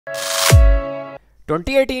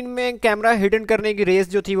2018 में camera hidden करने की रेस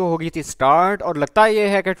जो थी वो हो गई थी स्टार्ट, और लगता ये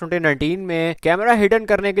है कि 2019 में कैमरा हिडन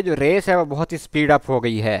करने की जो रेस है वो बहुत ही स्पीड अप हो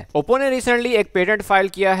गई है। ओप्पो ने रिसेंटली एक पेटेंट फाइल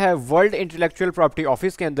किया है वर्ल्ड इंटेलेक्चुअल प्रॉपर्टी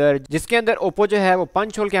ऑफिस के अंदर, जिसके अंदर ओप्पो जो है वो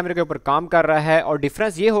पंच होल कैमरे के ऊपर काम कर रहा है। और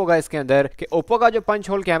डिफरेंस ये होगा इसके अंदर कि ओप्पो का जो पंच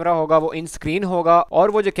होल कैमरा होगा वो इन स्क्रीन होगा,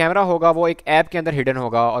 और वो जो कैमरा होगा वो एक ऐप के अंदर हिडन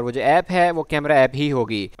होगा, और वो जो ऐप है वो कैमरा ऐप ही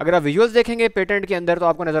होगी। अगर आप विजुअल्स देखेंगे पेटेंट के अंदर तो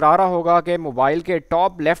आपको नजर आ रहा होगा कि मोबाइल के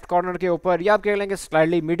टॉप लेफ्ट कॉर्नर के ऊपर, या आप कह लेंगे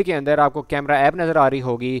स्लाइडली मिड के अंदर आपको कैमरा ऐप नजर आ रही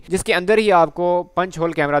होगी, जिसके अंदर ही आपको पंच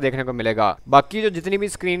होल कैमरा देखने को मिलेगा। बाकी जो जितनी भी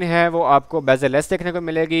स्क्रीन है वो आपको बेजलेस देखने को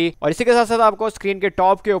मिलेगी, और इसी के साथ साथ आपको स्क्रीन के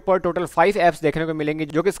टॉप के ऊपर टोटल 5 एप्स देखने को मिलेंगी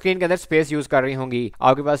जो कि स्क्रीन के अंदर स्पेस यूज कर रही होंगी।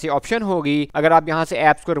 आपके पास ये ऑप्शन होगी, अगर आप यहाँ से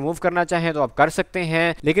एप्स को रिमूव करना चाहें तो आप कर सकते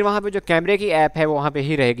हैं, लेकिन वहां पे जो कैमरे की ऐप है वो वहां पे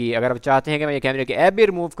ही रहेगी। अगर आप चाहते हैं कि मैं ये कैमरे की ऐप भी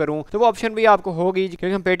रिमूव करूं तो वो ऑप्शन भी आपको होगी,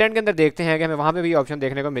 क्योंकि हम पेटेंट के अंदर देखते हैं कि हमें वहां पे भी ऑप्शन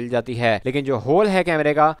देखने को मिल जाती है। लेकिन जो होल है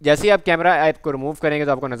कैमरे का, जैसे ही आप कैमरा ऐप को रिमूव करेंगे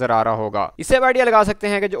तो आपको नजर आ रहा होगा। इससे आप आइडिया लगा सकते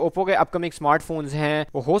हैं कि जो ओप्पो के अपकमिंग स्मार्टफोन्स हैं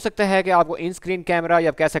वो हो सकता है कि आपको इन स्क्रीन कैमरा,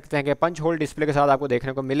 या कह सकते हैं कि पंच होल डिस्प्ले के साथ आपको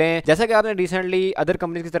देखने को मिले, जैसा कि आपने रिसेंटली अदर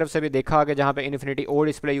कंपनीज की तरफ से भी देखा कि जहां पे इन्फिनिटी ओ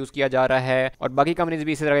डिस्प्ले यूज किया जा रहा है, और बाकी कंपनीज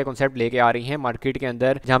भी इसी तरह के कॉन्सेप्ट लेके आ रही हैं मार्केट के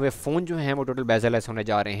अंदर, जहां पे फोन जो है वो टोटल बेजलेस होने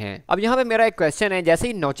जा रहे हैं। अब यहाँ पे मेरा एक क्वेश्चन है, जैसे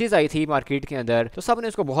ही नॉचेज आई थी मार्केट के अंदर तो सबने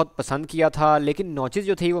उसको बहुत पसंद किया था, लेकिन नॉचेज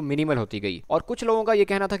जो थी वो मिनिमल होती गई, और कुछ लोगों का ये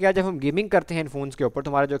कहना था कि यार जब हम गेमिंग करते हैं इन फोन्स के ऊपर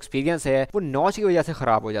तो हमारा जो एक्सपीरियंस है वो नॉच की वजह से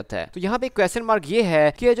खराब हो जाता है। तो यहाँ पे क्वेश्चन मार्क ये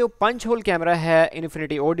है कि ये जो पंच होल कैमरा है,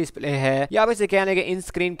 इन्फिनिटी ओ डिस्प्ले है, या आप इसे कहने के इन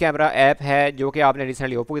स्क्रीन कैमरा ऐप है जो कि आपने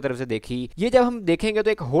रिसेंटली ओप्पो की तरफ से देखी, ये जब हम देखेंगे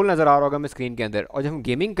तो एक होल नजर आ रहा होगा हमें स्क्रीन के अंदर, और जब हम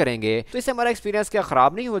गेमिंग करेंगे तो इससे हमारा एक्सपीरियंस क्या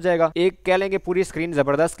खराब नहीं हो जाएगा? एक कह लेंगे पूरी स्क्रीन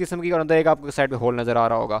जबरदस्त किस्म की और अंदर एक आपको साइड पे होल नजर आ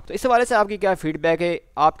रहा होगा। तो इस हवाले से आपकी क्या फीडबैक है?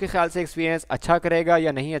 आपके ख्याल से एक्सपीरियंस अच्छा करेगा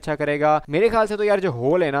या नहीं अच्छा करेगा? मेरे ख्याल से तो यार जो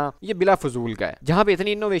होल है ना ये बिला फजूल का है। जहां पे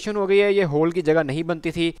इतनी इनोवेशन हो गई है, ये होल की जगह नहीं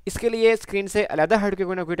बनती थी। इसके लिए स्क्रीन से अलग हट के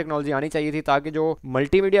कोई ना कोई टेक्नोलॉजी आनी चाहिए थी, ताकि जो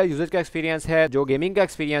मल्टीमीडिया यूजर का एक्सपीरियंस है, जो गेमिंग का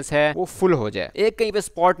एक्सपीरियंस है वो फुल हो जाए, एक कहीं पे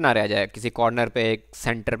स्पॉट ना रह जाए किसी कॉर्नर पे, एक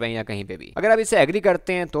सेंटर पे, या कहीं पे भी। अगर आप इससे एग्री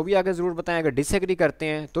करते हैं तो भी आगे जरूर बताएं, अगर डिसएग्री करते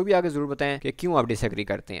हैं तो भी आगे जरूर बताएं कि क्यों आप डिसएग्री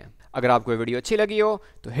करते हैं। अगर आपको वीडियो अच्छी लगी हो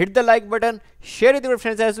तो hit the like button, share with your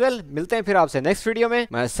friends as well. मिलते हैं फिर आपसे नेक्स्ट वीडियो में।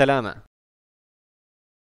 अस्सलाम।